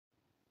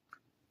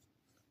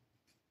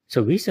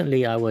So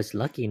recently, I was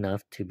lucky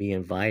enough to be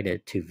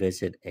invited to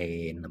visit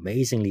an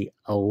amazingly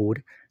old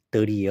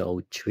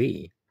 30-year-old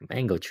tree,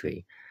 mango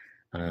tree.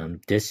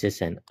 This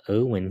is an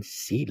Irwin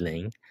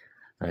seedling,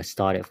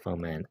 started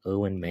from an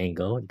Irwin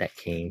mango that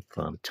came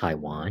from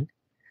Taiwan.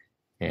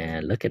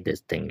 And look at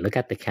this thing. Look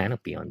at the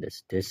canopy on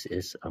this. This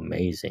is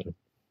amazing.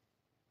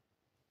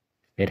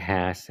 It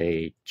has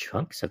a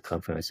trunk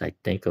circumference, I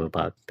think, of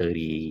about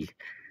 30,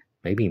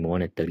 maybe more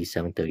than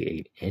 37,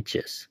 38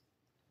 inches.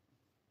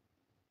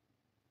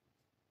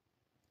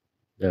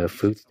 The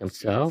fruits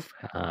themselves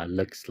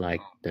looks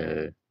like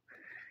the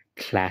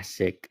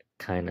classic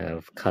kind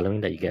of coloring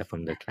that you get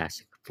from the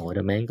classic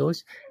Florida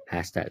mangoes.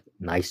 Has that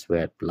nice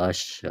red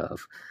blush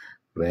of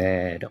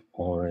red,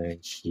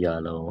 orange,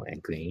 yellow,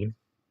 and green.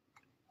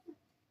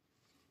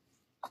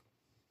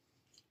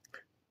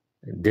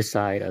 This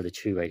side of the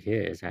tree right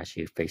here is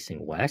actually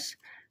facing west,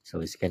 so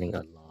it's getting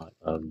a lot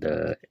of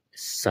the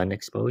sun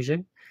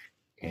exposure,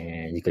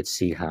 and you could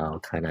see how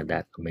kind of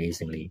that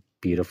amazingly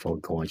beautiful,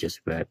 gorgeous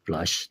red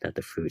blush that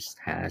the fruit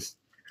has.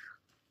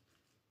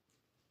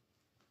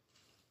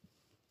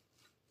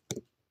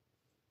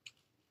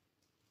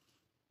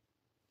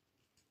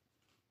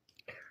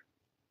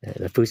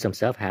 The fruits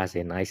themselves has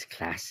a nice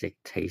classic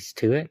taste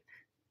to it.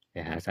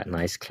 It has that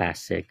nice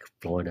classic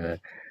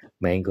Florida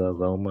mango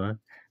aroma.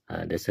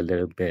 There's a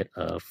little bit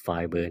of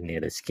fiber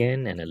near the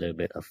skin and a little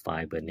bit of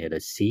fiber near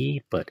the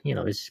seed, but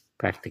it's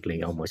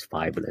practically almost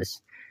fiberless.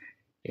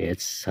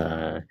 It's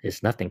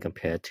nothing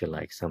compared to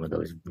like some of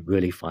those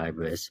really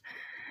fibrous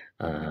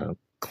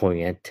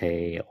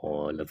Corriente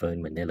or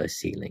Verne Manila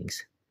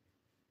seedlings.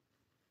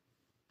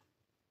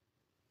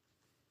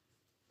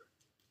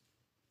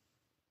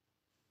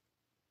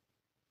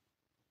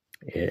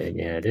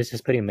 Yeah, this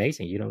is pretty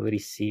amazing. You don't really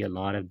see a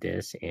lot of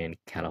this in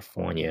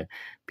California,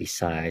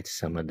 besides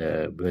some of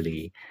the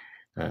really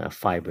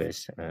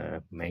fibrous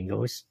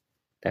mangoes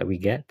that we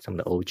get, some of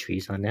the old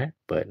trees on that.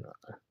 But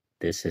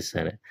this is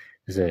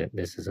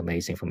this is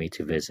amazing for me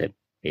to visit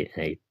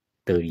a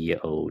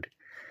 30-year-old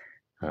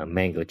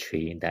mango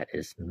tree that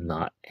is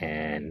not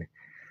an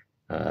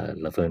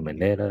Laverne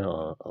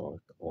Manila or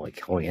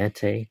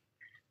Corriente.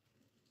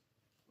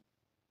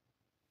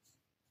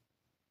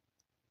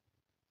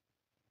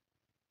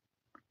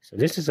 So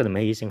this is an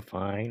amazing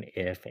find.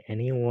 If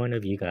any one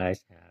of you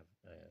guys have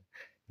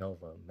know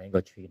of a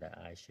mango tree that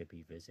I should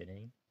be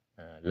visiting,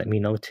 let me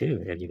know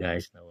too. If you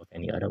guys know of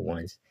any other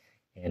ones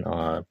in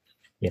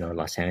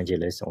Los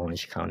Angeles,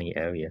 Orange County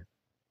area.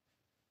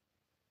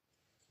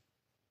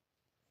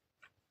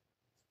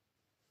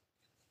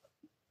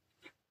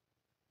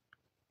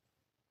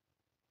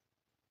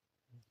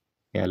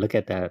 Yeah, look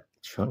at that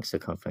trunk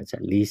circumference,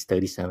 at least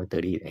 37,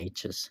 38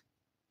 inches.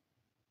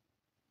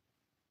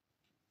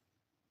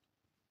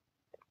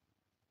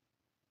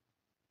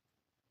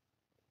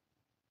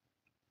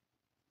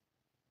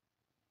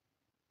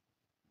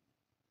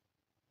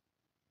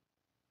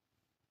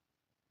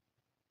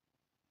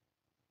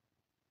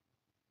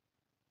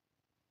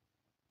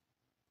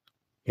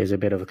 Here's a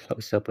bit of a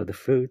close-up of the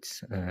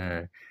fruits.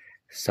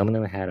 Some of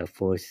them had a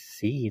full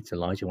seeds, the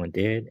larger one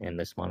did, and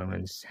the smaller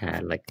ones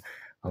had like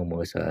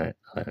almost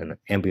an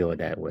embryo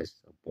that was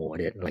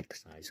aborted, like the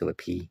size of a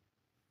pea.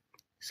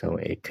 So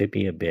it could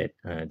be a bit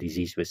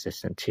disease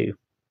resistant too.